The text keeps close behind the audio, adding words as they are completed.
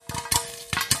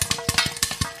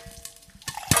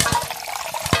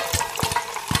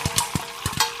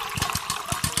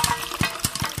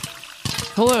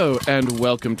Hello, and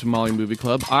welcome to Molly Movie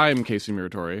Club. I'm Casey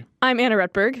Muratori. I'm Anna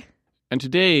Rutberg. And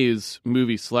today's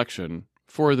movie selection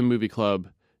for the movie club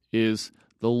is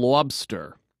The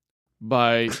Lobster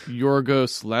by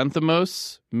Yorgos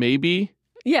Lanthimos, maybe?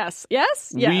 Yes.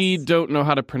 We don't know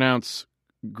how to pronounce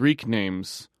Greek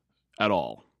names at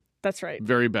all. That's right.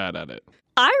 Very bad at it.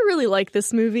 I really like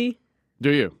this movie.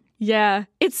 Do you? Yeah.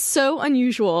 It's so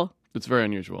unusual. It's very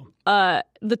unusual.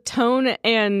 The tone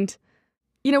and,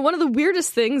 one of the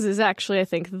weirdest things is actually, I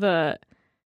think,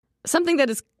 something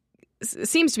that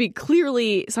seems to be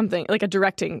clearly something like a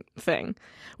directing thing,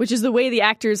 which is the way the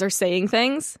actors are saying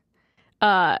things.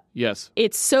 Yes.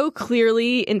 It's so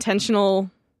clearly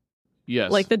intentional.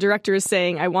 Yes. Like the director is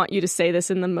saying, I want you to say this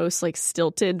in the most like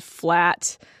stilted,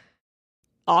 flat,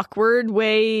 awkward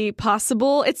way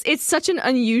possible. It's such an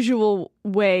unusual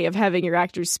way of having your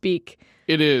actors speak.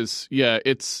 It is. Yeah,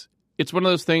 it's one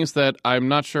of those things that I'm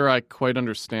not sure I quite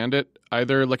understand it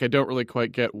either. Like, I don't really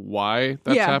quite get why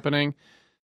that's happening.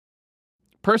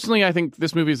 Personally, I think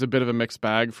this movie is a bit of a mixed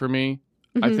bag for me.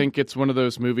 Mm-hmm. I think it's one of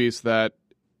those movies that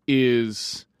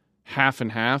is half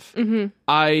and half. Mm-hmm.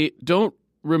 I don't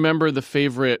remember The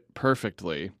Favorite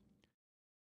perfectly,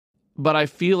 but I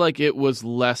feel like it was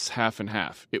less half and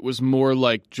half. It was more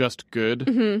like just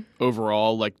good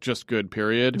overall, like just good,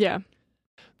 period. Yeah.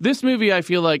 This movie, I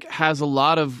feel like, has a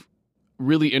lot of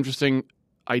really interesting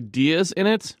ideas in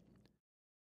it.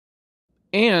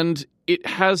 And it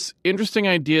has interesting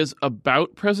ideas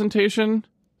about presentation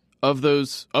of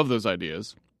those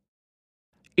ideas.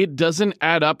 It doesn't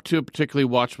add up to a particularly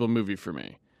watchable movie for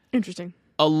me. Interesting.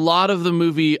 A lot of the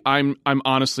movie, I'm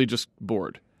honestly just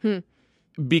bored.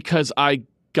 Because I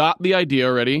got the idea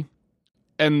already,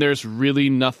 and there's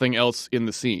really nothing else in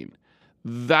the scene.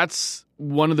 That's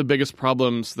one of the biggest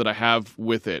problems that I have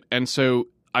with it. And so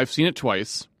I've seen it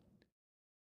twice,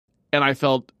 and I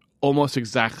felt almost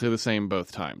exactly the same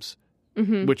both times,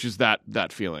 which is that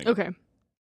feeling. Okay.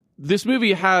 This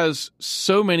movie has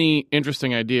so many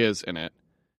interesting ideas in it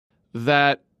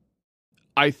that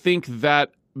I think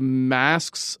that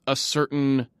masks a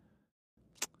certain...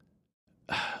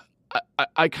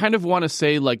 I kind of want to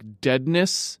say like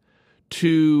deadness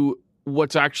to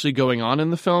what's actually going on in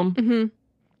the film.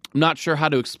 Mm-hmm. Not sure how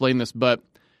to explain this, but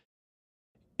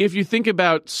if you think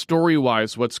about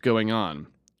story-wise what's going on,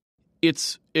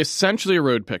 it's essentially a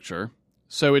road picture.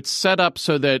 So it's set up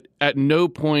so that at no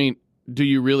point do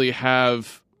you really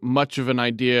have much of an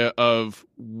idea of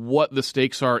what the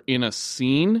stakes are in a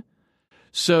scene.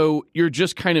 So you're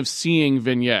just kind of seeing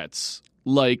vignettes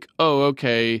like, oh,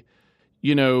 okay,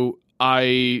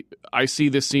 I see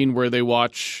this scene where they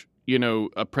watch,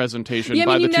 a presentation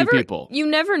by the two people. You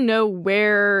never know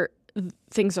where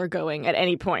things are going at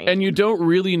any point. And you don't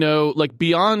really know, like,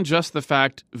 beyond just the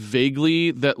fact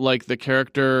vaguely that, like, the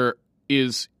character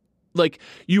is, like,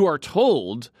 you are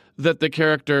told that the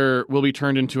character will be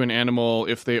turned into an animal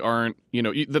if they aren't,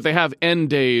 that they have N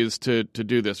days to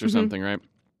do this or something, right?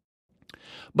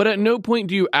 But at no point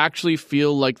do you actually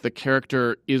feel like the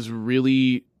character is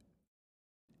really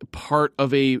part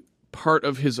of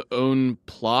his own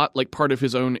plot, like part of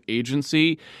his own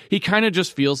agency. He kind of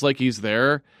just feels like he's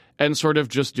there and sort of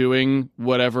just doing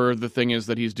whatever the thing is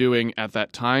that he's doing at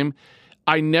that time.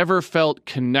 I never felt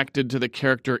connected to the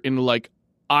character in like,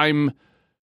 I'm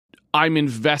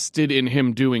invested in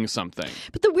him doing something.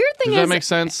 But the weird thing Does that make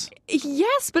sense?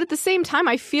 Yes, but at the same time,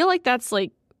 I feel like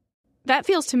that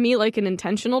feels to me like an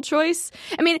intentional choice.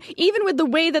 I mean, even with the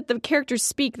way that the characters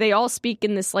speak, they all speak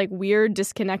in this like weird,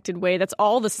 disconnected way that's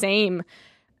all the same.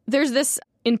 There's this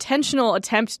intentional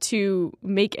attempt to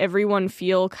make everyone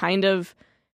feel kind of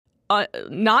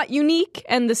not unique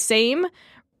and the same.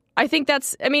 I think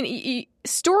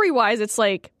story-wise, it's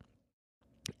like,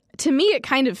 to me, it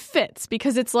kind of fits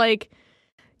because it's like,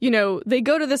 they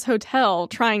go to this hotel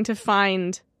trying to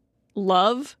find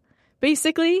love,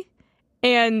 basically,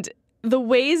 and the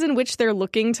ways in which they're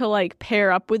looking to like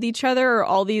pair up with each other are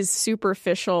all these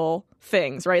superficial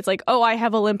things, right? It's like, oh, I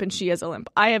have a limp and she has a limp.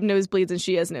 I have nosebleeds and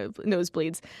she has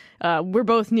nosebleeds. We're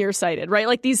both nearsighted, right?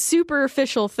 Like these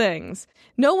superficial things.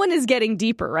 No one is getting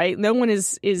deeper, right? No one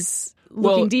is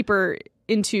looking deeper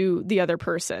into the other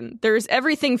person.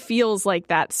 Everything feels like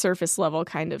that surface level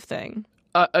kind of thing.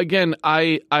 Again,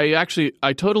 I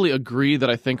totally agree that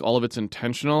I think all of it's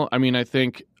intentional. I mean, I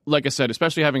think, like I said,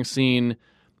 especially having seen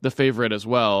The Favorite as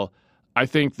well, I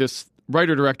think this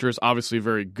writer-director is obviously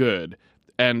very good,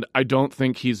 and I don't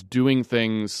think he's doing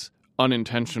things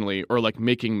unintentionally or like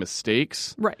making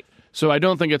mistakes. Right. So I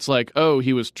don't think it's like, oh,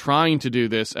 he was trying to do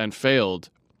this and failed.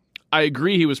 I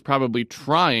agree he was probably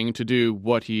trying to do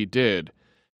what he did.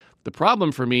 The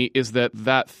problem for me is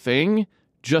that thing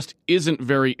just isn't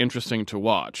very interesting to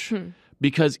watch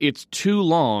because it's too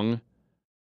long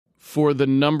for the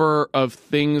number of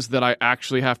things that I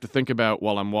actually have to think about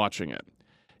while I'm watching it.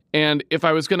 And if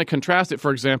I was going to contrast it,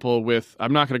 for example, with...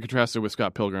 I'm not going to contrast it with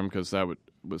Scott Pilgrim because that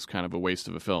was kind of a waste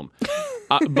of a film.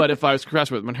 But if I was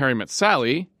contrasting with When Harry Met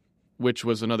Sally, which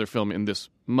was another film in this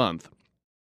month...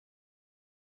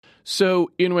 So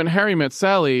in When Harry Met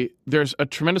Sally, there's a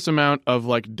tremendous amount of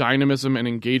like dynamism and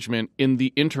engagement in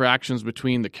the interactions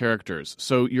between the characters.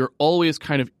 So you're always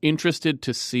kind of interested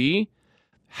to see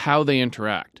how they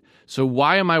interact. So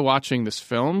why am I watching this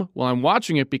film? Well, I'm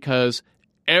watching it because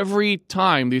every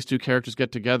time these two characters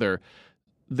get together,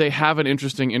 they have an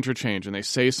interesting interchange and they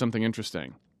say something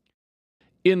interesting.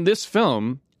 In this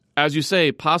film, as you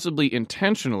say, possibly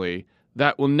intentionally,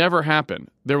 that will never happen.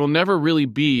 There will never really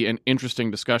be an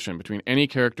interesting discussion between any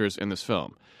characters in this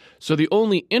film. So the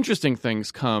only interesting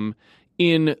things come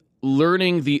in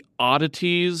learning the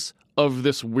oddities of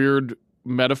this weird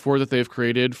metaphor that they've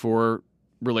created for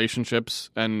relationships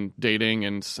and dating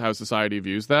and how society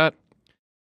views that.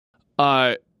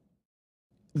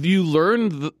 You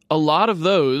learn a lot of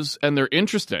those, and they're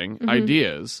interesting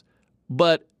ideas,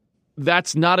 but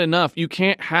that's not enough. You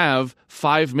can't have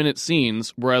 5-minute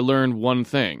scenes where I learn one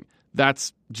thing.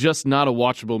 That's just not a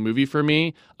watchable movie for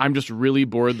me. I'm just really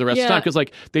bored the rest of the time. Because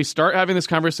like they start having this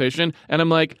conversation and I'm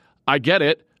like, I get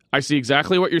it. I see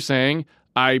exactly what you're saying.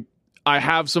 I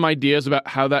have some ideas about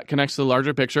how that connects to the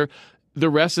larger picture. The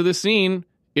rest of the scene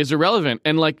is irrelevant.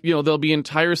 And like, you know, there'll be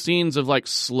entire scenes of like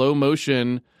slow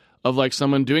motion of like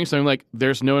someone doing something. Like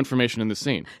there's no information in the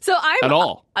scene. So I'm at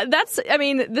all.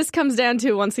 This comes down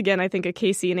to, once again, I think a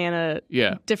Casey and Anna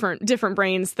different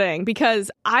brains thing,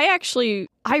 because I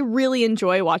really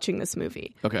enjoy watching this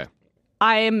movie. Okay.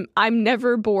 I'm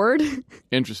never bored.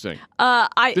 Interesting.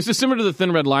 This is similar to The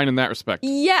Thin Red Line in that respect.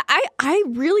 Yeah, I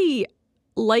really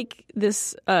like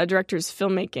this director's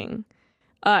filmmaking.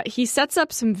 He sets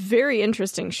up some very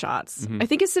interesting shots. I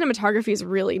think his cinematography is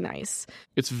really nice.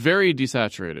 It's very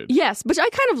desaturated. Yes, which I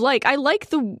kind of like. I like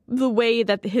the way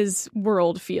that his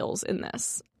world feels in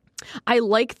this. I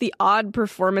like the odd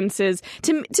performances.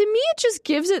 To me, it just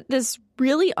gives it this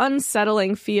really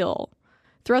unsettling feel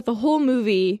throughout the whole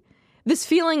movie. This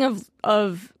feeling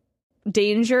of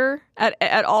danger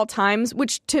at all times,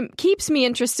 which keeps me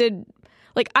interested.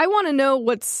 Like, I want to know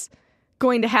what's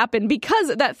going to happen,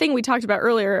 because of that thing we talked about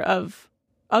earlier of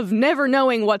never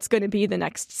knowing what's going to be the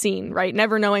next scene, right?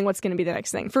 Never knowing what's going to be the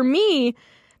next thing. For me,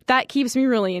 that keeps me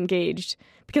really engaged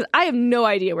because I have no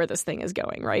idea where this thing is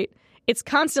going, right? It's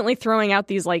constantly throwing out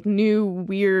these like new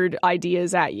weird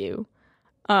ideas at you.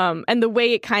 And the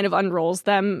way it kind of unrolls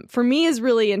them for me is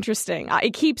really interesting.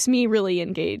 It keeps me really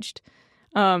engaged.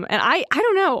 And I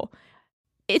don't know.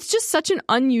 It's just such an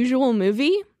unusual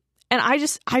movie. And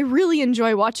I really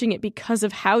enjoy watching it because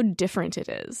of how different it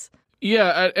is.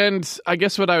 Yeah, and I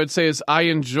guess what I would say is I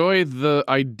enjoy the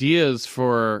ideas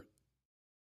for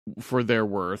their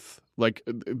worth, like,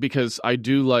 because I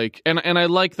do like, and I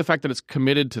like the fact that it's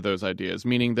committed to those ideas,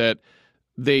 meaning that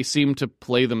they seem to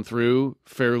play them through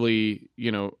fairly.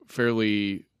 Well,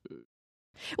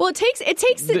 it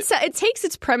takes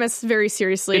its premise very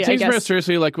seriously. It takes premise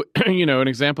seriously. Like, an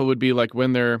example would be like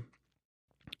when they're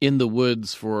in the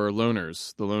woods for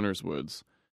loners, the loners' woods.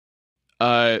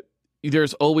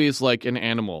 There's always like an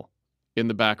animal in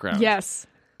the background. Yes.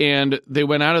 And they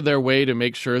went out of their way to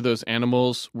make sure those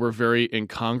animals were very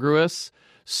incongruous,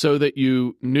 so that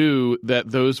you knew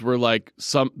that those were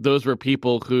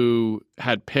people who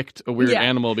had picked a weird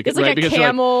animal, because it's like a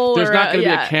camel. There's not going to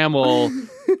be a camel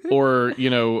or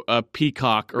a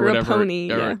peacock or whatever a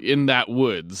pony, in that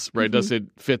woods, right?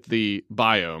 Doesn't fit the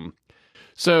biome.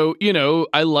 So,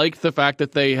 I liked the fact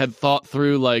that they had thought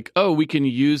through, like, oh, we can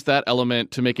use that element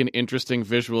to make an interesting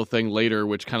visual thing later,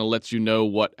 which kind of lets you know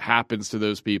what happens to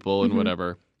those people and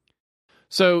whatever.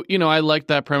 So, I like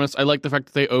that premise. I like the fact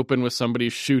that they open with somebody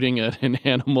shooting at an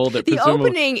animal. That the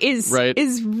opening is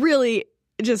really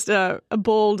just a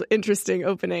bold, interesting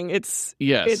opening.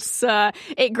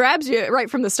 It grabs you right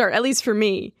from the start, at least for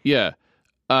me. Yeah.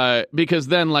 Because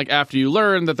then, like, after you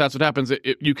learn that that's what happens,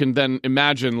 you can then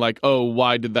imagine, like, oh,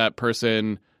 why did that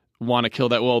person want to kill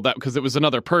that? Well, because it was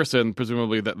another person,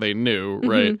 presumably, that they knew,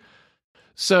 right?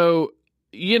 So,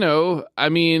 I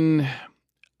mean,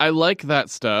 I like that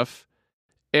stuff,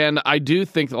 and I do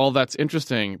think all that's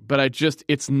interesting, but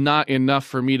it's not enough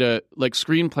for me to, like,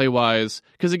 screenplay-wise,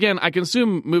 because, again, I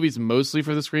consume movies mostly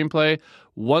for the screenplay.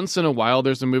 Once in a while,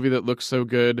 there's a movie that looks so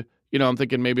good. I'm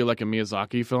thinking maybe like a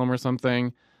Miyazaki film or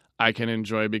something I can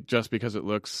enjoy just because it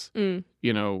looks,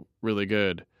 really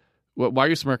good. Why are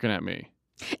you smirking at me?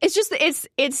 It's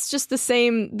just the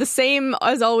same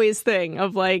as always thing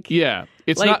of like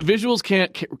it's like, not visuals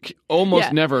can't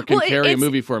almost never can carry a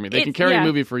movie for me. They can carry a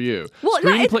movie for you. Well,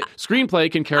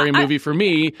 screenplay can carry a movie for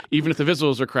me even if the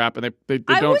visuals are crap, and they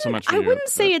don't so much for you. I wouldn't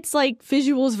say it's like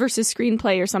visuals versus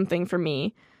screenplay or something for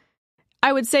me.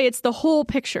 I would say it's the whole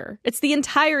picture. It's the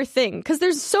entire thing, because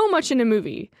there's so much in a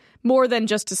movie, more than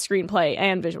just a screenplay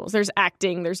and visuals. There's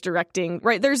acting, there's directing,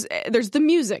 right? There's the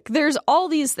music. There's all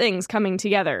these things coming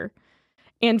together.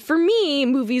 And for me,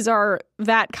 movies are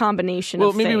that combination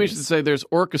of things. Well, maybe we should say there's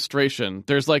orchestration.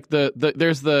 There's like there's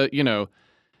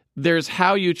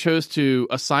how you chose to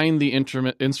assign the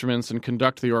instruments and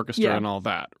conduct the orchestra and all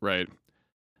that, right?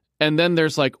 And then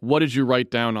there's like, what did you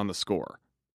write down on the score?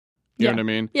 You know what I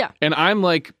mean? Yeah. And I'm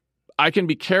like, I can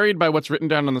be carried by what's written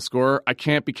down on the score. I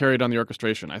can't be carried on the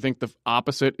orchestration. I think the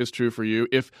opposite is true for you.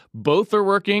 If both are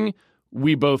working,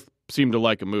 we both seem to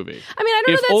like a movie. I mean, I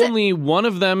don't know if only one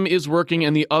of them is working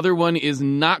and the other one is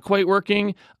not quite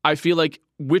working, I feel like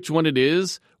which one it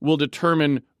is will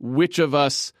determine which of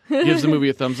us gives the movie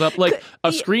a thumbs up. Like a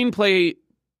screenplay,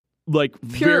 like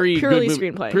purely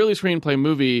screenplay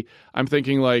movie, I'm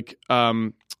thinking like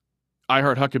I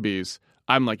Heart Huckabees.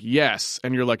 I'm like, yes.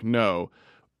 And you're like, no.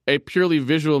 A purely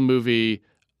visual movie,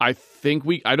 I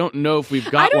don't know if we've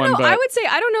got one. But I would say,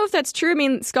 I don't know if that's true. I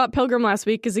mean, Scott Pilgrim last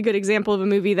week is a good example of a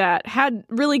movie that had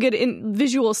really good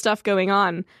visual stuff going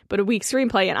on, but a weak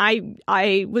screenplay, and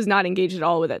I was not engaged at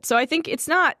all with it. So I think it's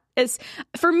not,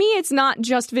 for me, it's not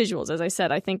just visuals, as I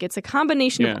said. I think it's a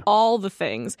combination of all the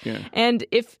things. Yeah. And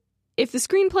if the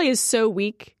screenplay is so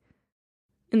weak,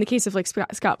 in the case of like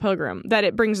Scott Pilgrim, that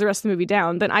it brings the rest of the movie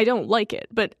down, then I don't like it.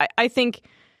 But I think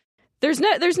there's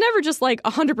never just like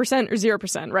 100% or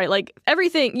 0%, right? Like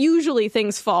everything, usually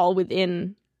things fall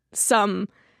within some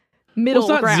middle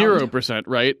ground. It's not 0%,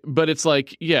 right? But it's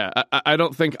like, I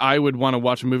don't think I would want to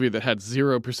watch a movie that had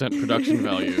 0% production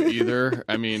value either.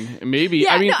 I mean, maybe.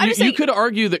 You could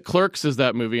argue that Clerks is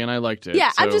that movie, and I liked it.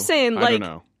 Yeah, so I'm just saying, like, I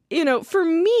don't know. For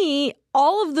me,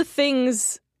 all of the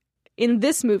things in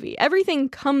this movie, everything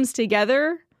comes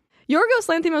together. Yorgos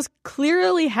Lanthimos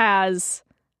clearly has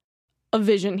a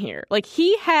vision here. Like,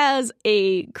 he has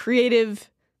a creative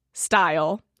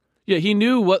style. Yeah, he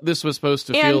knew what this was supposed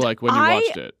to feel like when you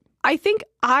watched it. I think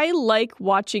I like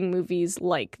watching movies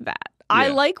like that. Yeah. I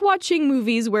like watching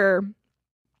movies where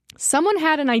someone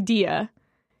had an idea,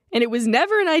 and it was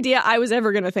never an idea I was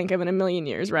ever going to think of in a million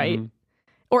years, right? Mm-hmm.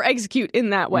 Or execute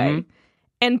in that way. Mm-hmm.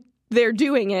 And they're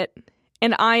doing it.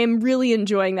 And I am really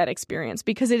enjoying that experience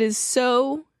because it is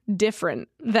so different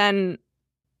than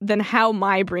how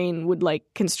my brain would like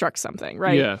construct something,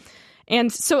 right? Yeah.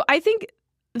 And so I think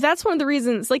that's one of the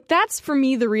reasons, like that's for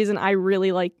me the reason I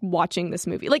really like watching this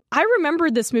movie. Like I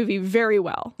remembered this movie very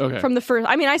well from the first.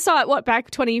 I mean, I saw it back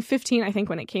 2015, I think,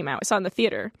 when it came out. I saw it in the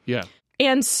theater. Yeah.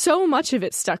 And so much of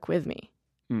it stuck with me.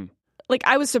 Like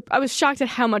I was shocked at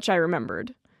how much I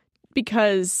remembered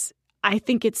because I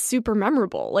think it's super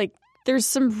memorable. Like there's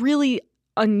some really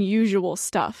unusual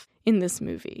stuff in this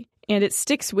movie, and it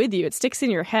sticks with you. It sticks in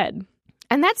your head.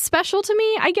 And that's special to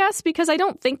me, I guess, because I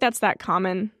don't think that's that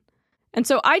common. And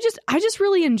so I just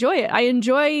really enjoy it. I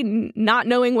enjoy not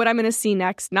knowing what I'm going to see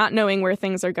next, not knowing where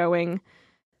things are going.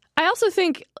 I also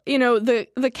think,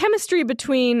 the chemistry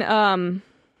between, oh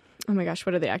my gosh,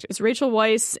 what are the actors? It's Rachel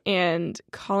Weisz and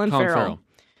Colin Farrell.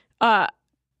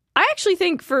 I actually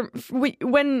think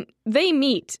when they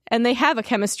meet and they have a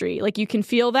chemistry, like you can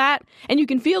feel that, and you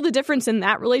can feel the difference in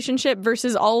that relationship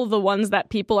versus all of the ones that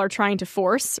people are trying to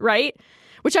force, right?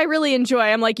 Which I really enjoy.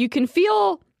 I'm like, you can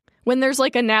feel when there's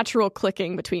like a natural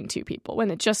clicking between two people,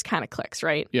 when it just kind of clicks,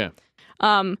 right? Yeah.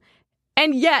 And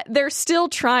yet they're still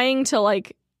trying to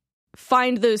like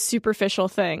find those superficial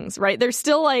things, right? They're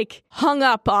still like hung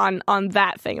up on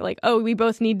that thing, like, oh, we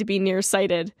both need to be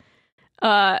nearsighted.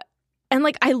 And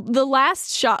like the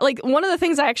last shot, like one of the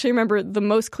things I actually remember the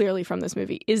most clearly from this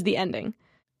movie is the ending.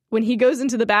 When he goes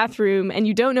into the bathroom and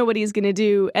you don't know what he's going to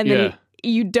do, and then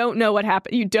you don't know what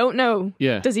happened. You don't know.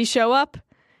 Yeah. Does he show up?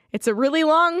 It's a really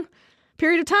long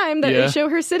period of time that they show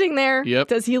her sitting there. Yep.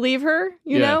 Does he leave her?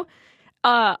 You know?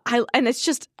 And it's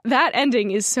just, that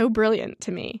ending is so brilliant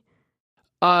to me.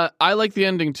 I like the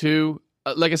ending too.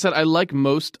 Like I said, I like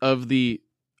most of the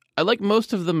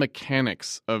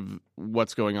mechanics of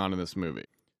what's going on in this movie.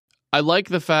 I like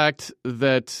the fact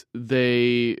that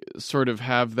they sort of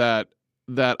have that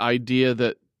idea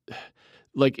that,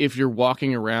 like, if you're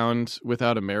walking around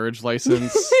without a marriage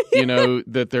license,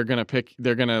 that they're gonna pick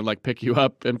you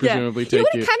up and presumably take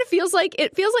you. It kind of feels like.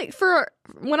 It feels like for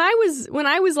when I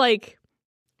was like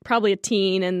probably a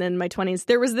teen and then my 20s,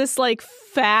 there was this like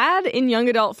fad in young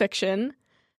adult fiction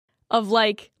of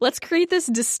like, let's create this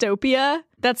dystopia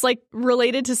that's like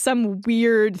related to some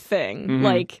weird thing. Mhm.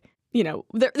 Like, you know,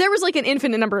 there was like an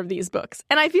infinite number of these books.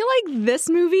 And I feel like this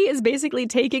movie is basically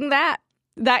taking that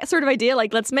sort of idea,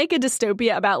 like, let's make a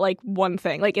dystopia about like one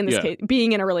thing, like in this case,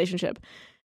 being in a relationship.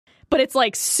 But it's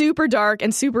like super dark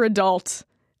and super adult.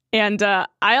 And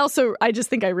I just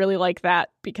think I really like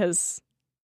that because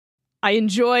I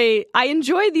enjoy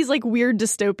these like weird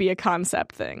dystopia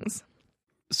concept things.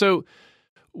 So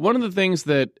one of the things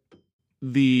that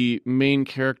the main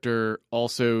character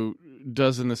also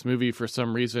does in this movie for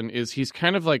some reason is he's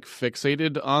kind of like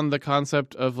fixated on the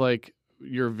concept of like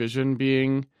your vision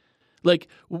being like,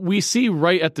 we see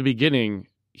right at the beginning,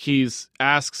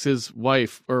 asks his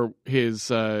wife or his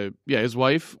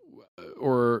wife,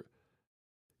 or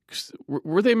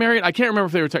were they married? I can't remember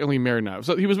if they were technically married now.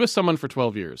 So he was with someone for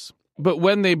 12 years. But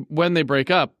when they break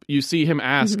up, you see him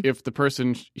ask if the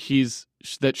person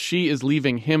that she is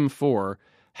leaving him for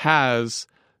has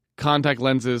contact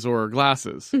lenses or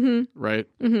glasses, right?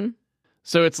 Mm-hmm.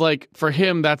 So it's like, for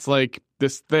him, that's like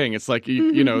this thing. It's like,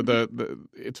 you know,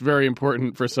 it's very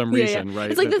important for some reason, right?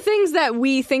 It's like the things that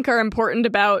we think are important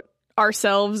about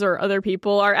ourselves or other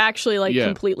people are actually like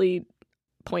completely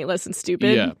pointless and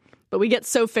stupid. Yeah. But we get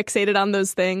so fixated on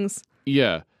those things.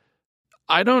 Yeah.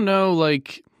 I don't know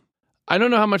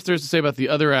how much there's to say about the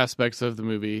other aspects of the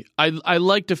movie. I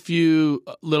liked a few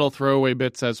little throwaway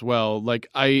bits as well. Like,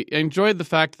 I enjoyed the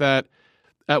fact that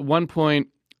at one point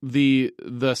the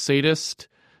sadist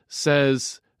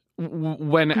says,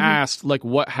 when asked like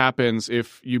what happens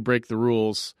if you break the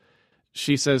rules,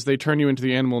 she says they turn you into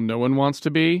the animal no one wants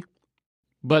to be,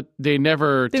 but they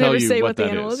never tell you what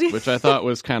that is, which I thought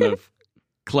was kind of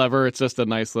clever. It's just a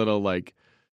nice little like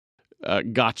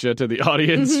gotcha to the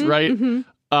audience, right?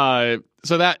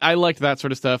 So that I liked that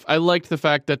sort of stuff. I liked the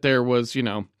fact that there was, you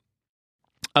know,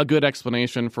 a good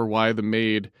explanation for why the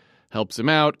maid helps him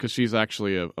out, because she's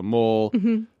actually a mole.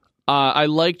 I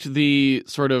liked the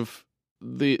sort of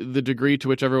the degree to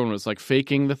which everyone was like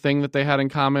faking the thing that they had in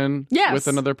common with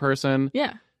another person.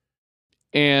 Yeah.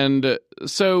 And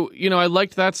so, you know, I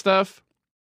liked that stuff.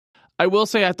 I will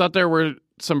say I thought there were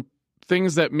some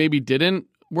things that maybe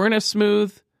weren't as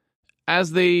smooth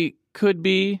as they could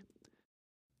be.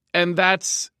 And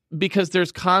that's because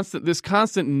there's this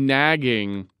constant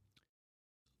nagging.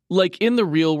 Like, in the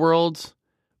real world,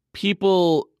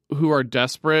 people who are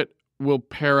desperate will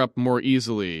pair up more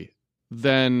easily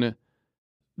than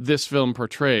this film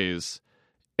portrays.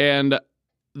 And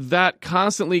that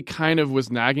constantly kind of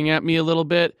was nagging at me a little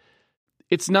bit.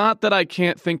 It's not that I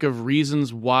can't think of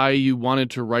reasons why you wanted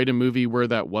to write a movie where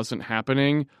that wasn't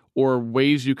happening, or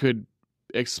ways you could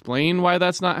explain why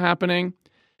that's not happening.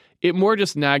 It more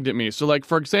just nagged at me. So, like,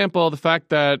 for example, the fact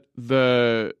that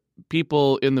the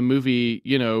people in the movie,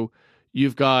 you know,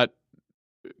 you've got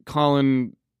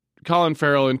Colin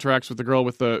Farrell interacts with the girl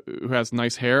who has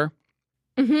nice hair.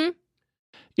 You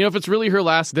know, if it's really her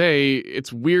last day,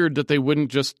 it's weird that they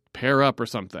wouldn't just pair up or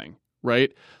something,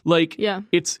 right? Like,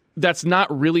 that's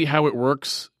not really how it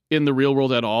works in the real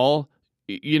world at all.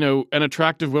 You know, an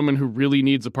attractive woman who really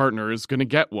needs a partner is going to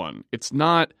get one. It's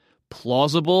not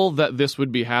plausible that this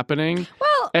would be happening.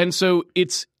 Well, and so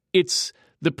it's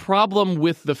the problem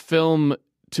with the film,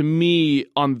 to me,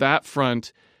 on that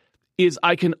front, is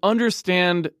I can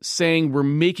understand saying we're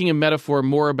making a metaphor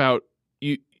more about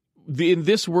you. In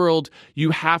this world,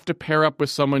 you have to pair up with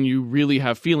someone you really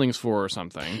have feelings for or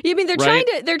something. Yeah, I mean, they're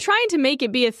trying to make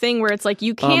it be a thing where it's like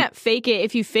you can't fake it.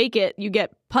 If you fake it, you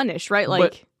get punished, right?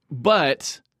 Like,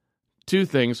 but two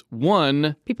things.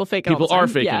 One, people are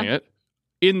faking it.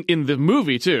 In the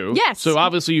movie, too. Yes. So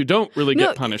obviously you don't really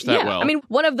get punished that well. I mean,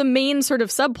 one of the main sort of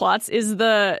subplots is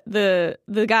the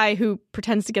guy who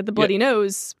pretends to get the bloody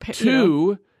nose.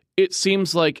 Two, it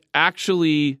seems like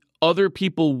actually other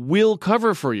people will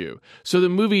cover for you. So the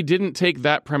movie didn't take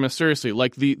that premise seriously.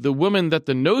 Like the woman that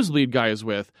the nosebleed guy is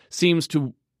with seems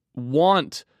to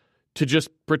want to just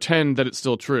pretend that it's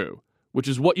still true, which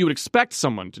is what you would expect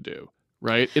someone to do,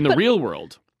 right? In the real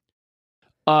world.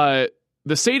 The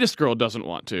sadist girl doesn't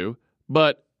want to,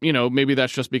 but, you know, maybe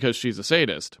that's just because she's a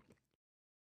sadist.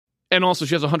 And also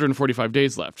she has 145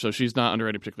 days left, so she's not under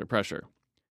any particular pressure.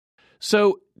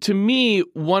 So, to me,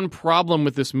 one problem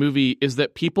with this movie is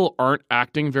that people aren't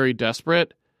acting very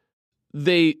desperate.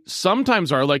 They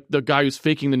sometimes are, like the guy who's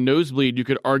faking the nosebleed, you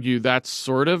could argue that's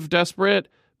sort of desperate,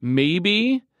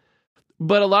 maybe.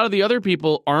 But a lot of the other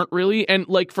people aren't really. And,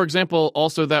 like, for example,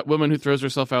 also that woman who throws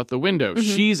herself out the window,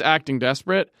 she's acting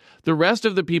desperate. The rest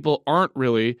of the people aren't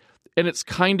really, and it's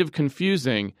kind of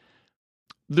confusing.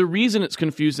 The reason it's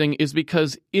confusing is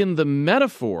because in the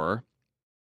metaphor,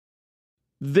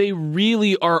 they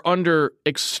really are under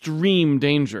extreme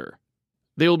danger.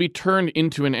 They will be turned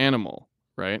into an animal,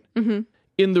 right? Mm-hmm.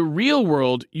 In the real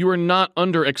world, you are not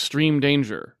under extreme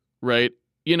danger, right?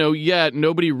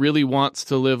 Nobody really wants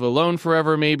to live alone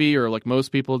forever, maybe, or like most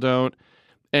people don't.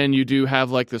 And you do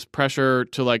have like this pressure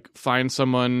to like find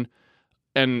someone,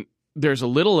 and there's a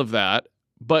little of that,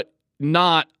 but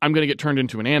not, I'm going to get turned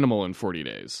into an animal in 40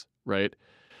 days, right?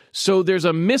 So there's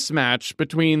a mismatch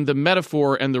between the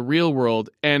metaphor and the real world,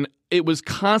 and it was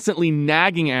constantly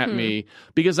nagging at me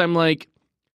because I'm like,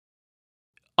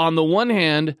 on the one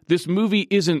hand, this movie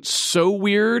isn't so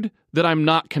weird that I'm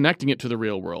not connecting it to the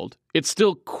real world. It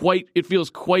feels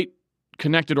quite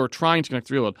connected or trying to connect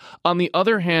to the real world. On the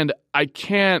other hand,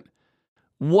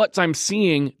 what I'm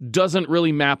seeing doesn't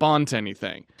really map onto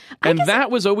anything. And that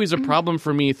was always a problem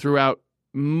for me throughout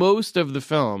most of the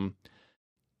film.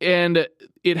 And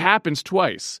it happens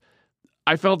twice.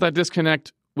 I felt that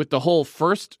disconnect with the whole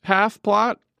first half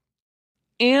plot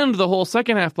and the whole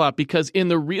second half plot, because in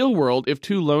the real world, if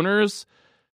two loners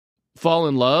fall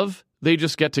in love, they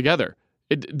just get together.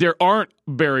 There aren't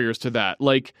barriers to that.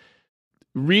 Like,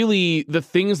 really, the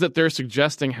things that they're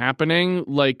suggesting happening,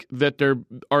 like that there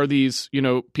are these,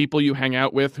 people you hang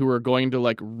out with who are going to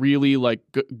like really like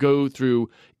go through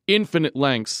infinite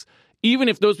lengths, even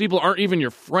if those people aren't even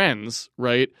your friends,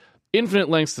 right? Infinite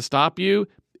lengths to stop you,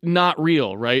 not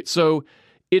real, right? So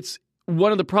it's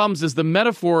one of the problems is the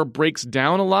metaphor breaks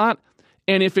down a lot.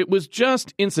 And if it was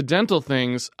just incidental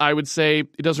things, I would say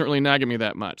it doesn't really nag at me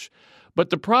that much. But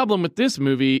the problem with this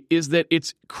movie is that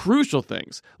it's crucial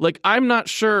things. Like, I'm not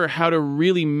sure how to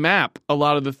really map a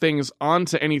lot of the things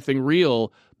onto anything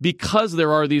real because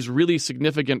there are these really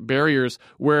significant barriers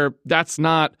where that's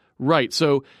not right.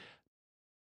 So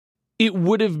it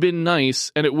would have been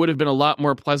nice, and it would have been a lot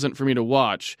more pleasant for me to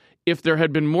watch if there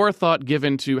had been more thought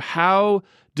given to how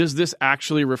does this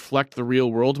actually reflect the real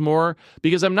world more?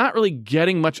 Because I'm not really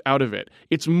getting much out of it.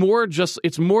 It's more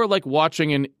like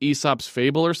watching an Aesop's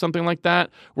Fable or something like that,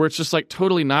 where it's just like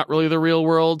totally not really the real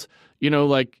world,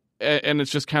 and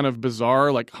it's just kind of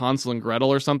bizarre, like Hansel and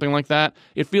Gretel or something like that.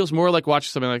 It feels more like watching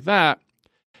something like that.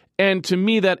 And to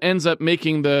me, that ends up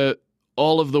making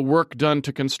all of the work done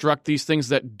to construct these things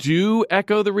that do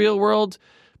echo the real world,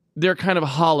 they're kind of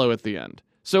hollow at the end.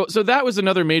 So that was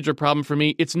another major problem for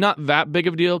me. It's not that big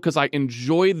of a deal because I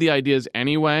enjoyed the ideas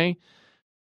anyway,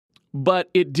 but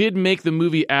it did make the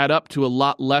movie add up to a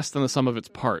lot less than the sum of its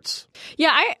parts. Yeah,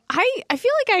 I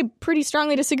feel like I pretty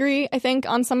strongly disagree, I think,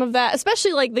 on some of that,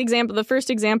 especially like the first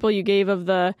example you gave of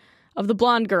the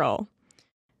blonde girl,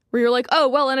 where you're like, oh,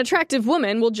 well, an attractive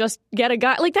woman will just get a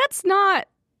guy. Like, that's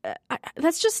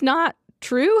just not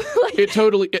true. Like,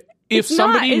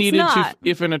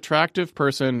 if an attractive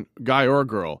person, guy or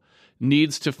girl,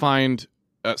 needs to find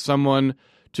someone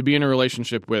to be in a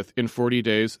relationship with in 40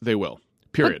 days, they will.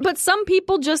 Period. But some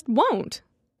people just won't.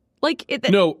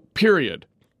 No, period.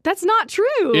 That's not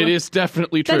true. It is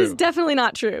definitely true. That is definitely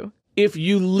not true. If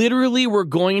you literally were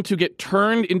going to get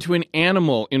turned into an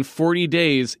animal in 40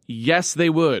 days, yes, they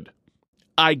would.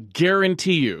 I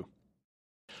guarantee you.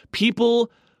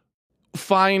 People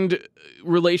find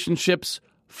relationships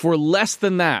for less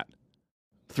than that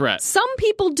threat. Some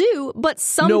people do, but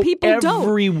some people don't.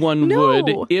 Everyone would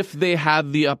if they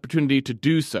had the opportunity to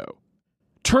do so.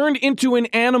 Turned into an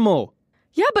animal.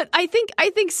 Yeah, but I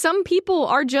think some people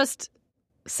are just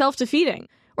self-defeating.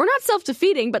 Or not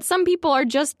self-defeating, but some people are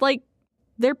just like,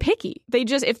 they're picky. They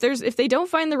just if they don't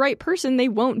find the right person, they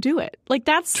won't do it. Like,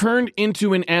 that's turned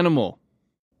into an animal.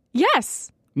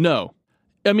 Yes. No.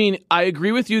 I mean, I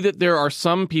agree with you that there are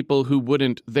some people who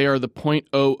wouldn't. They are the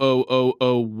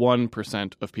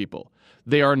 0.00001% of people.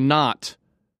 They are not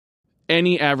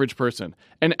any average person.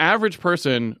 An average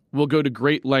person will go to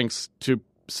great lengths to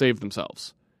save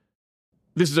themselves.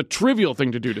 This is a trivial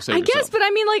thing to do to save yourself. I guess, but I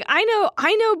mean, like,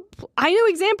 I know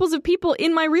examples of people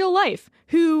in my real life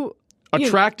who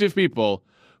attractive people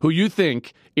who you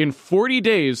think in 40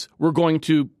 days were going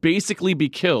to basically be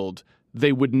killed.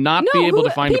 They would not be able to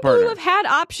find a partner. People who have had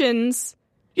options.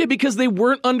 Yeah, because they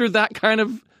weren't under that kind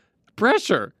of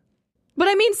pressure. But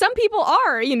I mean, some people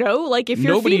are, like if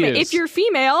you're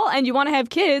female and you want to have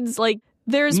kids, like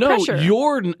there's pressure.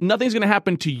 Nothing's going to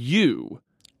happen to you.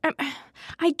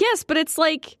 I guess, but it's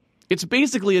like it's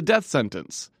basically a death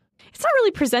sentence. It's not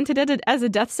really presented as a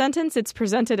death sentence. It's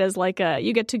presented as like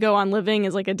you get to go on living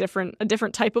as like a different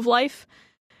type of life.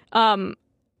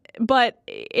 But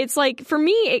it's like, for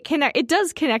me, it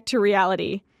does connect to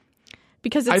reality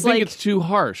because it's I think it's too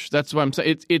harsh. That's what I'm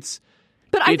saying.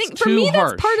 But I think for me,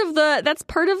 that's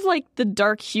part of like the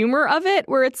dark humor of it,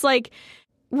 where it's like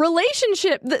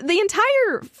relationship. The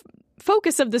entire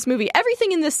focus of this movie.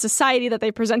 Everything in this society that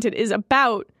they presented is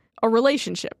about a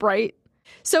relationship, right?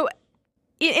 So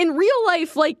in real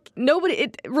life, like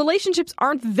relationships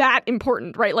aren't that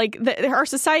important, right? Like our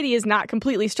society is not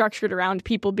completely structured around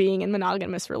people being in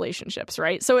monogamous relationships,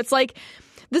 right? So it's like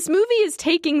this movie is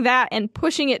taking that and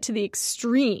pushing it to the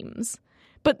extremes.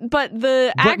 But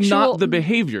not the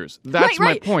behaviors. That's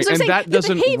my point. So and that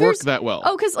doesn't work that well.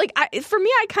 Oh, because like for me,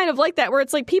 I kind of like that, where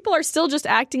it's like people are still just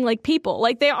acting like people.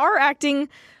 Like they are acting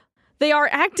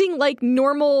like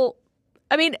normal.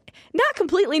 I mean, not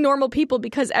completely normal people,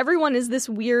 because everyone is this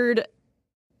weird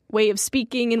way of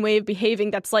speaking and way of behaving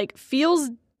that's like feels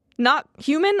not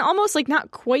human, almost like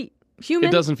not quite human.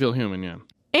 It doesn't feel human, yeah.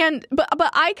 And but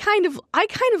I kind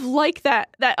of like that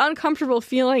uncomfortable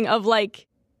feeling of like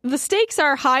the stakes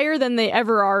are higher than they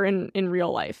ever are in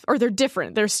real life, or they're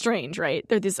different, they're strange, right?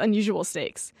 They're these unusual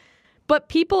stakes, but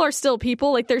people are still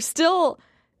people. Like they're still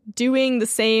doing the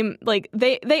same. Like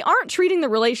they aren't treating the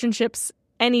relationships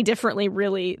any differently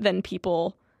really than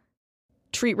people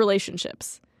treat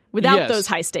relationships without those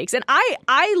high stakes. And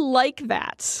I like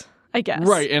that, I guess.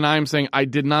 Right, and I'm saying I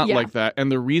did not like that.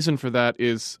 And the reason for that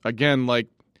is, again, like,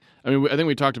 I mean, I think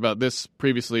we talked about this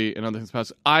previously in other things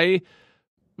past. I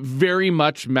very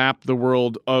much map the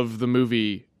world of the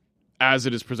movie as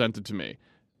it is presented to me.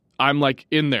 I'm like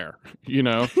in there, you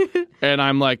know? And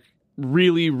I'm like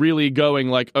really, really going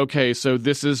like, okay, so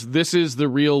this is the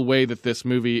real way that this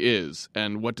movie is,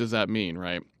 and what does that mean,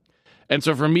 right? And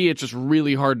so for me, it's just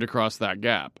really hard to cross that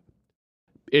gap.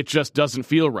 It just doesn't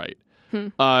feel right.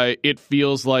 It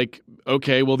feels like,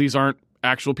 okay, well, these aren't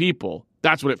actual people.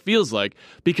 That's what it feels like,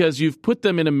 because you've put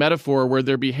them in a metaphor where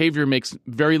their behavior makes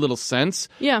very little sense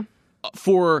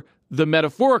for the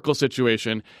metaphorical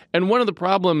situation. And one of the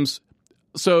problems,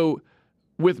 so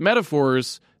with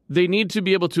metaphors, they need to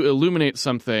be able to illuminate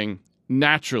something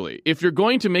naturally. If you're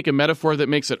going to make a metaphor that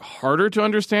makes it harder to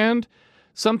understand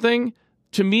something,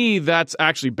 to me, that's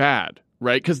actually bad,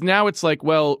 right? Because now it's like,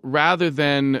 well, rather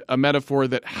than a metaphor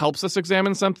that helps us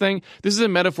examine something, this is a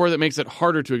metaphor that makes it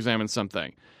harder to examine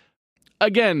something.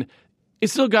 Again,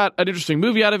 it still got an interesting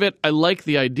movie out of it. I like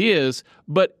the ideas,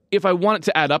 but if I want it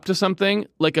to add up to something,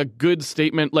 like a good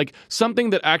statement, like something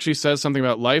that actually says something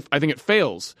about life, I think it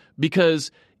fails,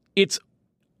 because it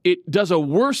does a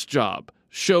worse job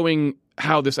showing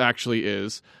how this actually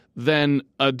is than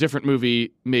a different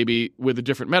movie, maybe with a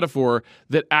different metaphor,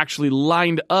 that actually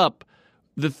lined up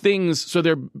the things so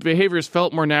their behaviors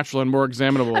felt more natural and more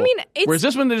examinable. I mean, whereas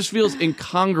this one that just feels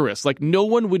incongruous. Like no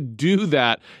one would do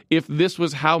that if this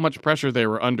was how much pressure they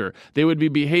were under. They would be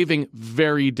behaving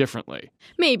very differently.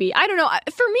 Maybe. I don't know.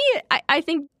 For me, I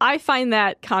think I find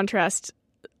that contrast,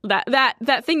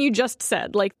 that thing you just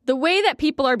said, like the way that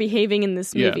people are behaving in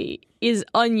this movie is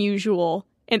unusual,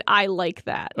 and I like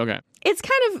that. Okay. It's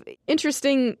kind of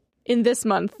interesting in this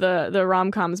month, the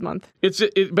rom-coms month.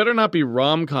 It better not be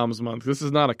rom-coms month. This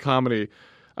is not a comedy.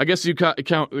 I guess you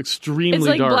count extremely it's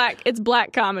like dark. It's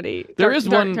black comedy. There is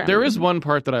one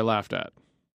part that I laughed at.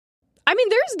 I mean,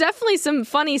 there's definitely some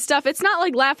funny stuff. It's not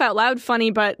like laugh out loud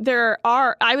funny, but there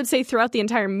are, I would say, throughout the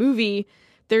entire movie,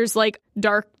 there's like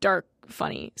dark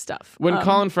funny stuff. When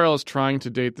Colin Farrell is trying to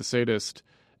date the sadist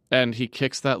and he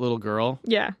kicks that little girl.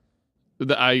 Yeah.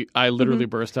 I literally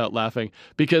burst out laughing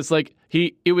because like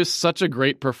it was such a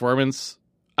great performance.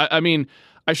 I mean,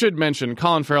 I should mention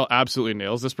Colin Farrell absolutely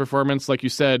nails this performance. Like you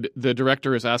said, the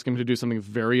director is asking him to do something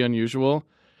very unusual,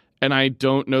 and I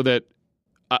don't know that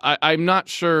I'm not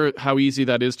sure how easy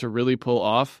that is to really pull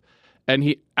off. And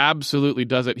he absolutely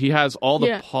does it. He has all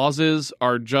the pauses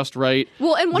are just right.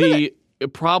 Well, and one the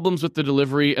problems with the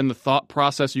delivery and the thought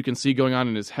process you can see going on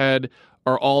in his head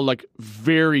are all like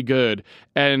very good.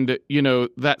 And, you know,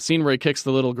 that scene where he kicks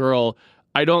the little girl,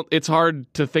 it's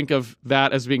hard to think of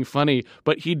that as being funny,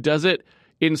 but he does it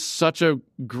in such a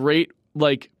great,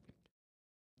 like,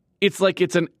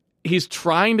 he's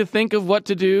trying to think of what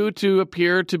to do to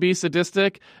appear to be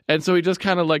sadistic. And so he just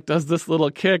kind of like does this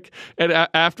little kick. And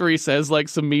after he says like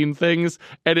some mean things,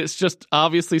 and it's just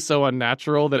obviously so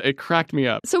unnatural that it cracked me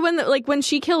up. So when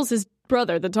she kills his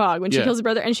brother, the dog, when she kills his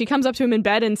brother and she comes up to him in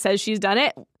bed and says she's done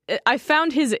it, I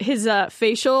found his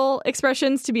facial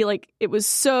expressions to be like,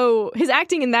 his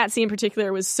acting in that scene in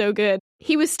particular was so good.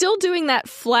 He was still doing that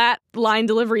flat line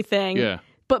delivery thing. Yeah.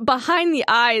 But behind the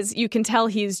eyes, you can tell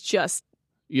he's just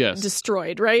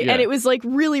destroyed, right? Yeah. And it was like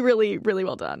really, really, really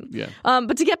well done. Yeah.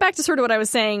 But to get back to sort of what I was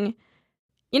saying,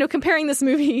 you know, comparing this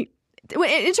movie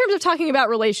in terms of talking about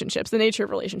relationships, the nature of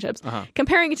relationships,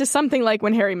 comparing it to something like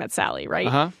When Harry Met Sally,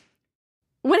 right?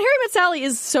 When Harry Met Sally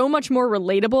is so much more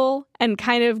relatable and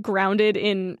kind of grounded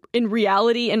in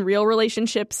reality and real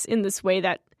relationships in this way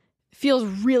that feels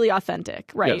really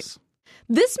authentic, right? Yes.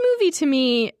 This movie to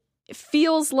me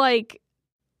feels like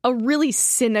a really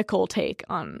cynical take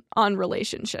on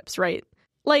relationships, right?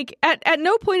 Like at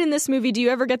no point in this movie do you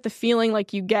ever get the feeling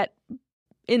like you get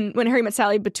in When Harry Met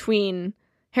Sally between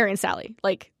Harry and Sally.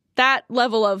 Like that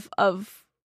level of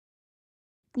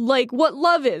like what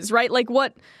love is, right? Like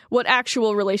what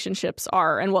actual relationships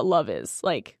are and what love is,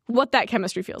 like what that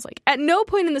chemistry feels like. At no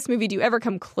point in this movie do you ever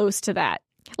come close to that.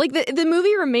 Like the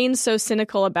movie remains so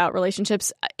cynical about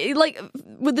relationships, like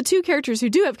with the two characters who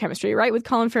do have chemistry, right? With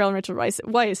Colin Farrell and Rachel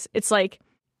Weisz, it's like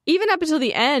even up until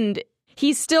the end,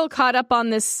 he's still caught up on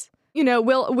this. You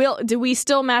know, do we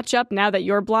still match up now that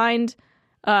you're blind?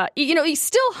 You know, he's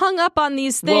still hung up on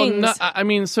these things. Well, no, I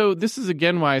mean, so this is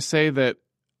again why I say that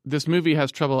this movie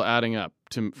has trouble adding up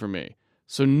for me.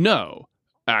 So no,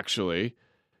 actually,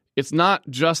 it's not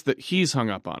just that he's hung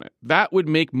up on it. That would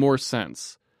make more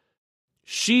sense.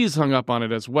 She's hung up on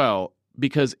it as well,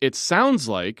 because it sounds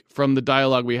like, from the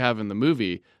dialogue we have in the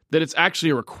movie, that it's actually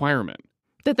a requirement.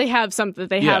 That they have something,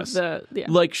 they yes. have the... Yeah.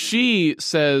 Like, she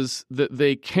says that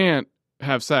they can't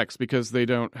have sex because they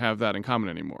don't have that in common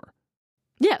anymore.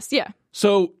 Yes, yeah.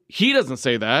 So he doesn't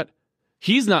say that.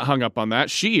 He's not hung up on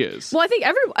that. She is. Well,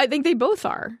 I think they both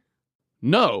are.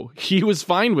 No, he was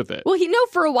fine with it. Well,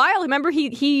 for a while, remember,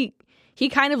 he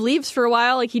kind of leaves for a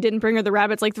while. Like, he didn't bring her the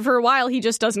rabbits. Like, for a while, he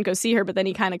just doesn't go see her, but then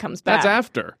he kind of comes back. That's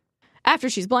after. After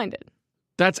she's blinded.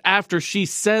 That's after she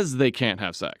says they can't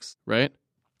have sex, right?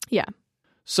 Yeah.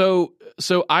 So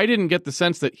I didn't get the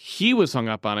sense that he was hung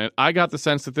up on it. I got the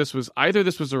sense that this was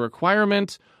a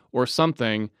requirement or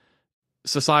something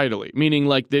societally, meaning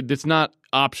like it's not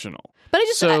optional. But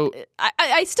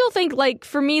I still think, like,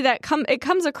 for me, that it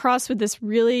comes across with this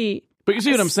really... But you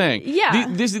see what I'm saying? Yeah.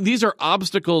 These are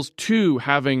obstacles to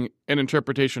having an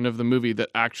interpretation of the movie that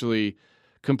actually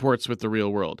comports with the real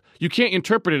world. You can't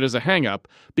interpret it as a hang-up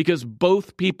because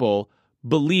both people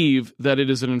believe that it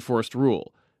is an enforced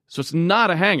rule. So it's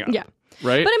not a hang-up. Yeah.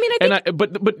 Right? But I mean,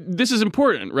 but this is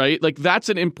important, right? Like, that's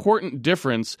an important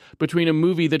difference between a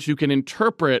movie that you can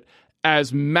interpret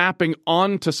as mapping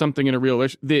onto something in a real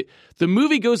relationship. The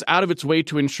movie goes out of its way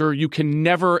to ensure you can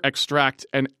never extract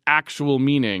an actual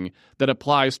meaning that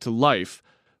applies to life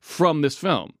from this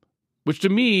film, which to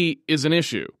me is an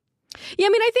issue. Yeah, I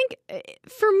mean, I think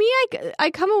for me, I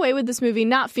come away with this movie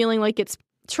not feeling like it's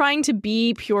trying to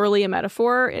be purely a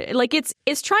metaphor. Like, it's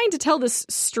trying to tell this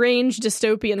strange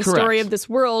dystopian Correct. story of this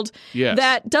world Yes.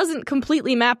 that doesn't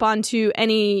completely map onto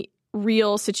any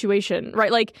real situation,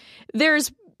 right? Like,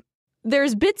 there's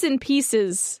bits and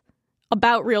pieces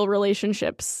about real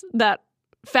relationships that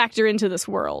factor into this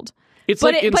world. It's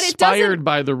inspired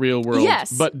by the real world,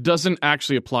 yes. but doesn't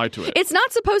actually apply to it. It's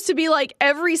not supposed to be like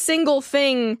every single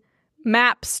thing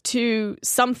maps to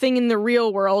something in the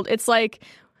real world. It's like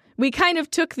we kind of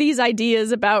took these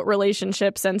ideas about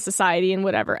relationships and society and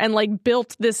whatever and like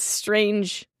built this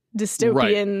strange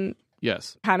dystopian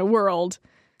yes. kind of world.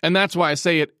 And that's why I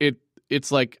say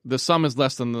it's like the sum is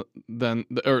less than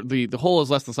the whole is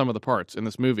less than some of the parts in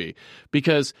this movie,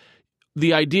 because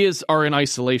the ideas are in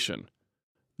isolation.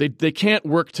 They can't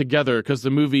work together because the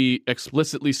movie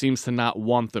explicitly seems to not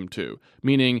want them to,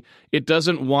 meaning it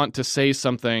doesn't want to say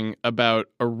something about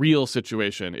a real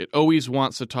situation. It always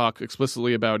wants to talk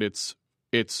explicitly about its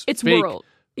fake, world.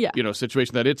 Yeah.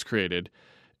 Situation that it's created.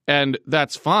 And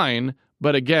that's fine,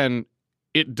 but again,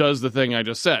 it does the thing I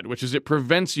just said, which is it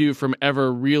prevents you from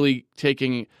ever really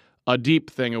taking a deep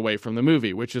thing away from the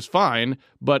movie, which is fine,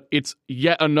 but it's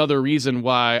yet another reason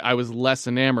why I was less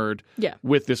enamored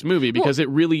with this movie, because it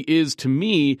really is, to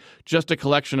me, just a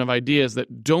collection of ideas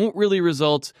that don't really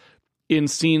result in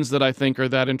scenes that I think are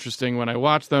that interesting when I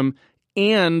watch them,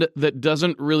 and that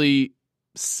doesn't really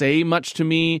say much to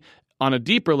me on a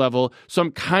deeper level, so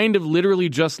I'm kind of literally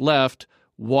just left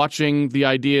watching the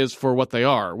ideas for what they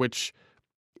are, which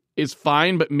is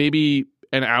fine, but maybe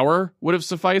an hour would have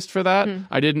sufficed for that.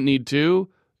 I didn't need to,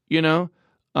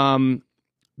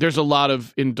 There's a lot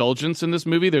of indulgence in this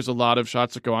movie. There's a lot of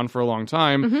shots that go on for a long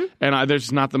time, and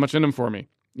there's not that much in them for me.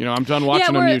 I'm done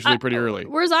watching them usually pretty early.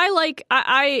 Whereas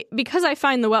I because I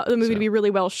find the movie to be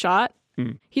really well shot.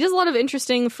 He does a lot of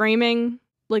interesting framing.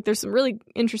 Like, there's some really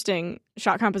interesting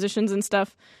shot compositions and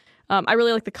stuff. I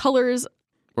really like the colors.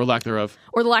 Or lack thereof.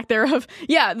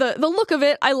 Yeah, the look of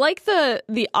it. I like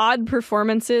the odd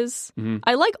performances.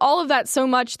 I like all of that so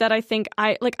much that I think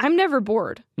I'm never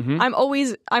bored. I'm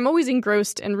always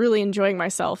engrossed and really enjoying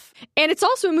myself. And it's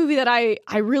also a movie that I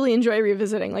really enjoy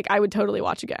revisiting. Like, I would totally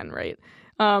watch again, right?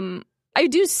 I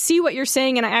do see what you're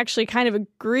saying, and I actually kind of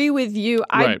agree with you.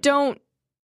 Right.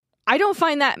 I don't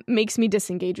find that makes me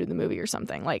disengage with the movie or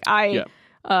something. Like, I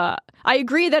I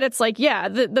agree that it's like, yeah,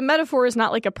 the metaphor is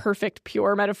not like a perfect,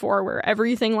 pure metaphor where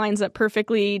everything lines up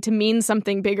perfectly to mean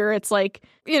something bigger. It's like,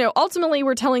 ultimately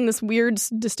we're telling this weird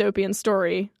dystopian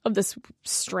story of this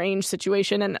strange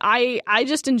situation. And I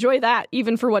just enjoy that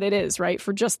even for what it is, right?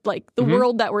 For just like the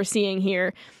world that we're seeing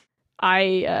here.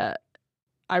 I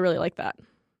really like that.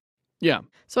 Yeah.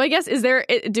 So I guess,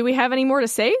 do we have any more to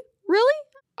say, really?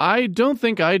 I don't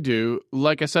think I do.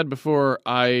 Like I said before,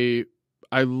 I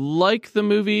like the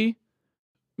movie,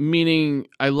 meaning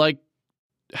I like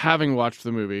having watched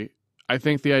the movie. I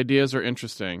think the ideas are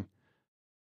interesting.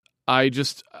 I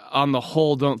just, on the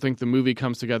whole, don't think the movie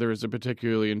comes together as a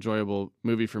particularly enjoyable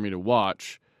movie for me to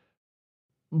watch,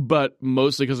 but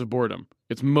mostly because of boredom.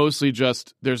 It's mostly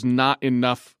just there's not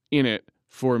enough in it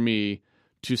for me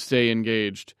to stay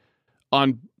engaged.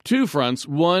 On two fronts,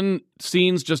 one,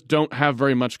 scenes just don't have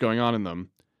very much going on in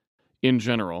them in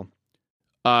general.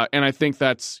 And I think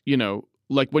that's,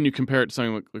 like when you compare it to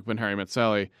something like When Harry Met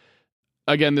Sally,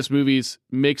 again, this movie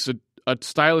makes a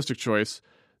stylistic choice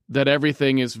that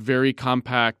everything is very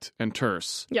compact and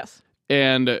terse. Yes.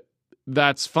 And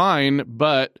that's fine,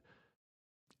 but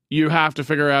you have to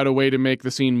figure out a way to make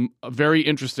the scene very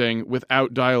interesting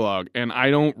without dialogue. And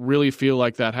I don't really feel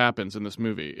like that happens in this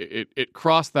movie. It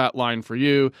crossed that line for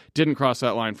you, didn't cross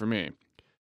that line for me.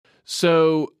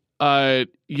 So... I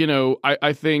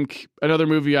think another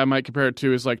movie I might compare it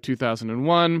to is like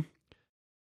 2001,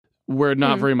 where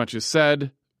not very much is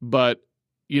said, but,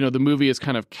 the movie is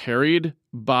kind of carried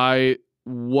by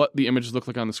what the images look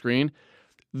like on the screen.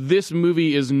 This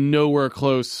movie is nowhere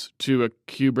close to a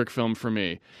Kubrick film for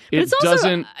me. To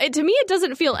me, it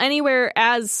doesn't feel anywhere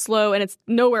as slow, and it's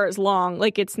nowhere as long.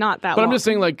 Like, it's not that long. But I'm just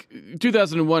saying, like,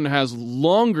 2001 has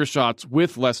longer shots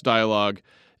with less dialogue.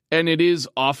 And it is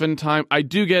oftentimes, I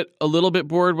do get a little bit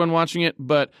bored when watching it,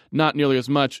 but not nearly as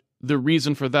much. The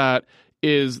reason for that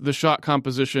is the shot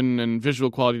composition and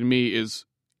visual quality to me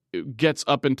it gets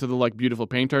up into the like beautiful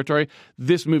paint territory.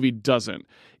 This movie doesn't.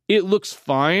 It looks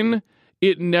fine.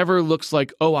 It never looks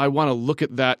like, oh, I want to look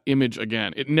at that image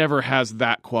again. It never has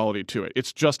that quality to it.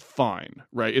 It's just fine,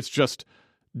 right? It's just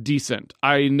decent.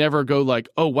 I never go like,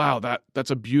 oh, wow,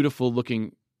 that's a beautiful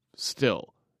looking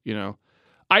still,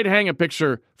 I'd hang a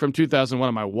picture from 2001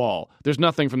 on my wall. There's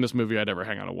nothing from this movie I'd ever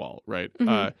hang on a wall, right?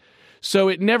 So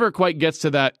it never quite gets to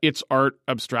that it's art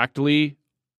abstractly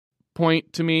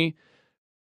point to me.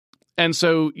 And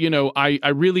so, I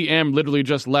really am literally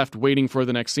just left waiting for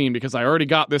the next scene because I already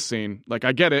got this scene. Like,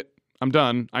 I get it. I'm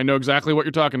done. I know exactly what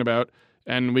you're talking about,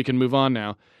 and we can move on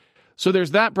now. So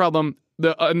there's that problem.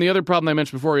 And the other problem I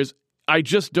mentioned before is I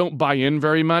just don't buy in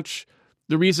very much.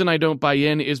 The reason I don't buy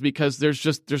in is because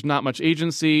there's not much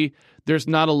agency. There's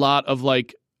not a lot of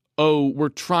like, oh, we're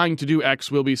trying to do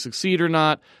X, will we succeed or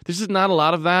not? This is not a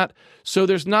lot of that. So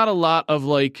there's not a lot of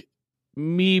like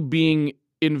me being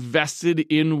invested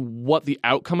in what the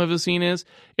outcome of the scene is.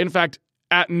 In fact,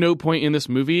 at no point in this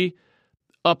movie,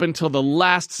 up until the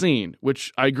last scene,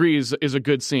 which I agree is a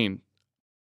good scene,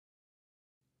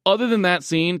 other than that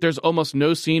scene, there's almost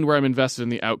no scene where I'm invested in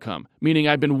the outcome. Meaning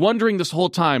I've been wondering this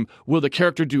whole time, will the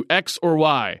character do X or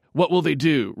Y? What will they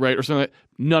do, right? Or something like that.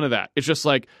 None of that. It's just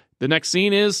like, the next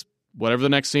scene is whatever the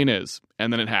next scene is,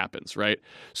 and then it happens, right?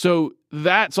 So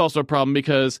that's also a problem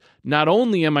because not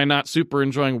only am I not super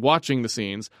enjoying watching the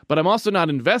scenes, but I'm also not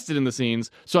invested in the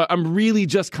scenes, so I'm really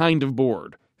just kind of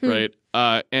bored, right?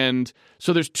 And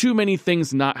so there's too many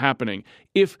things not happening.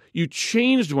 If you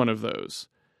changed one of those,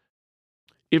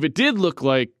 if it did look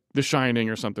like The Shining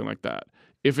or something like that,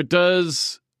 if it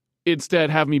does instead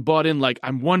have me bought in, like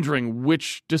I'm wondering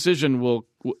which decision will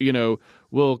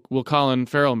Colin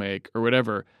Farrell make or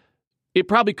whatever, it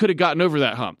probably could have gotten over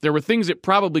that hump. There were things it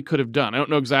probably could have done. I don't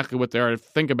know exactly what they are to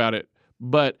think about it,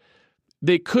 but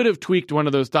they could have tweaked one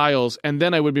of those dials, and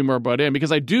then I would be more bought in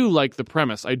because I do like the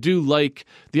premise. I do like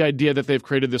the idea that they've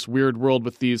created this weird world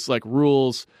with these like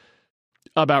rules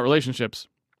about relationships,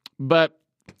 but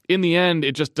in the end,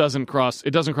 it just doesn't cross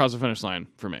the finish line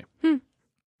for me.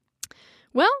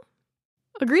 Well,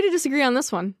 agree to disagree on this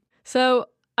one. So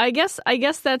I guess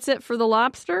that's it for the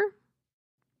Lobster.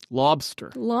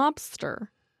 Lobster.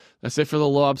 That's it for the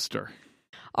Lobster.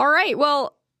 All right.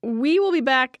 Well, we will be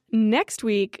back next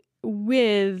week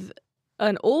with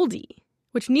an oldie,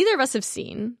 which neither of us have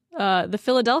seen, the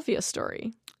Philadelphia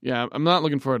Story. Yeah, I'm not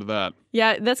looking forward to that.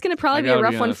 Yeah, that's going to probably be a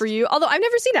rough one for you. Although I've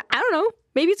never seen it. I don't know.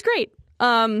 Maybe it's great.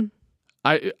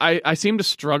 I seem to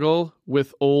struggle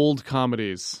with old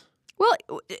comedies. Well,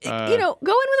 go in with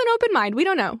an open mind. We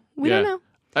don't know. We don't know.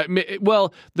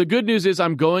 Well, the good news is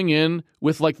I'm going in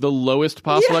with like the lowest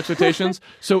possible expectations.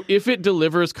 So if it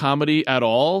delivers comedy at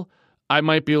all, I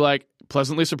might be like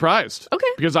pleasantly surprised. Okay.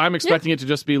 because I'm expecting it to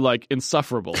just be like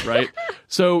insufferable, right?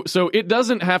 So it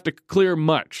doesn't have to clear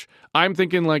much. I'm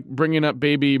thinking like bringing up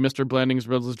baby Mr. Blanding's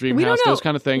Riddler's Dream We House, don't know. those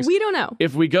kind of things. We don't know.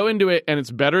 If we go into it and it's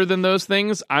better than those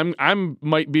things, I'm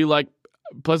might be like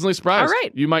pleasantly surprised. All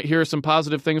right. You might hear some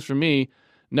positive things from me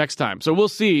next time. So we'll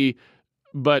see,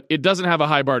 but it doesn't have a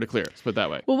high bar to clear. Let's put it that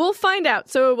way. Well, we'll find out.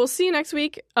 So we'll see you next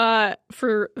week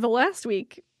for the last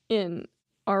week in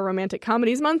our romantic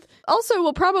comedies month. Also,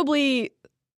 we'll probably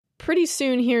pretty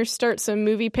soon here start some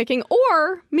movie picking,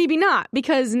 or maybe not,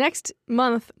 because next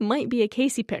month might be a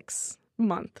Casey Picks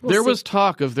month. There was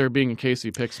talk of there being a Casey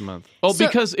Picks month. Oh, so,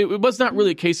 because it was not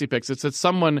really Casey Picks. It's that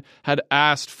someone had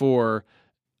asked for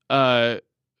a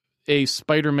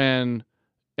Spider-Man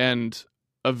and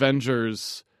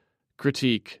Avengers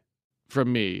critique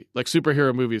from me, like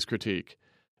superhero movies critique.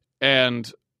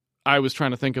 And I was trying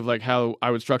to think of like how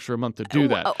I would structure a month to do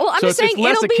that. Well, I'm so just saying it's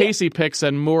less it'll a Casey Picks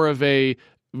and more of a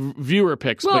viewer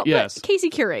picks, well, but yes. But Casey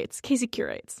curates.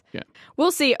 Yeah.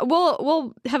 We'll see.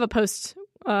 We'll have a post.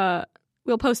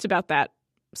 We'll post about that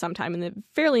sometime in the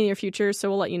fairly near future, so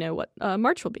we'll let you know what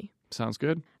March will be. Sounds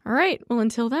good. All right. Well,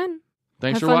 until then.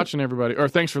 Thanks for watching, everybody. Or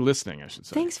thanks for listening, I should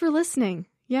say. Thanks for listening.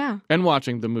 Yeah. And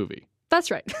watching the movie.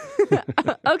 That's right.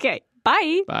 Okay.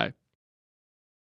 Bye. Bye.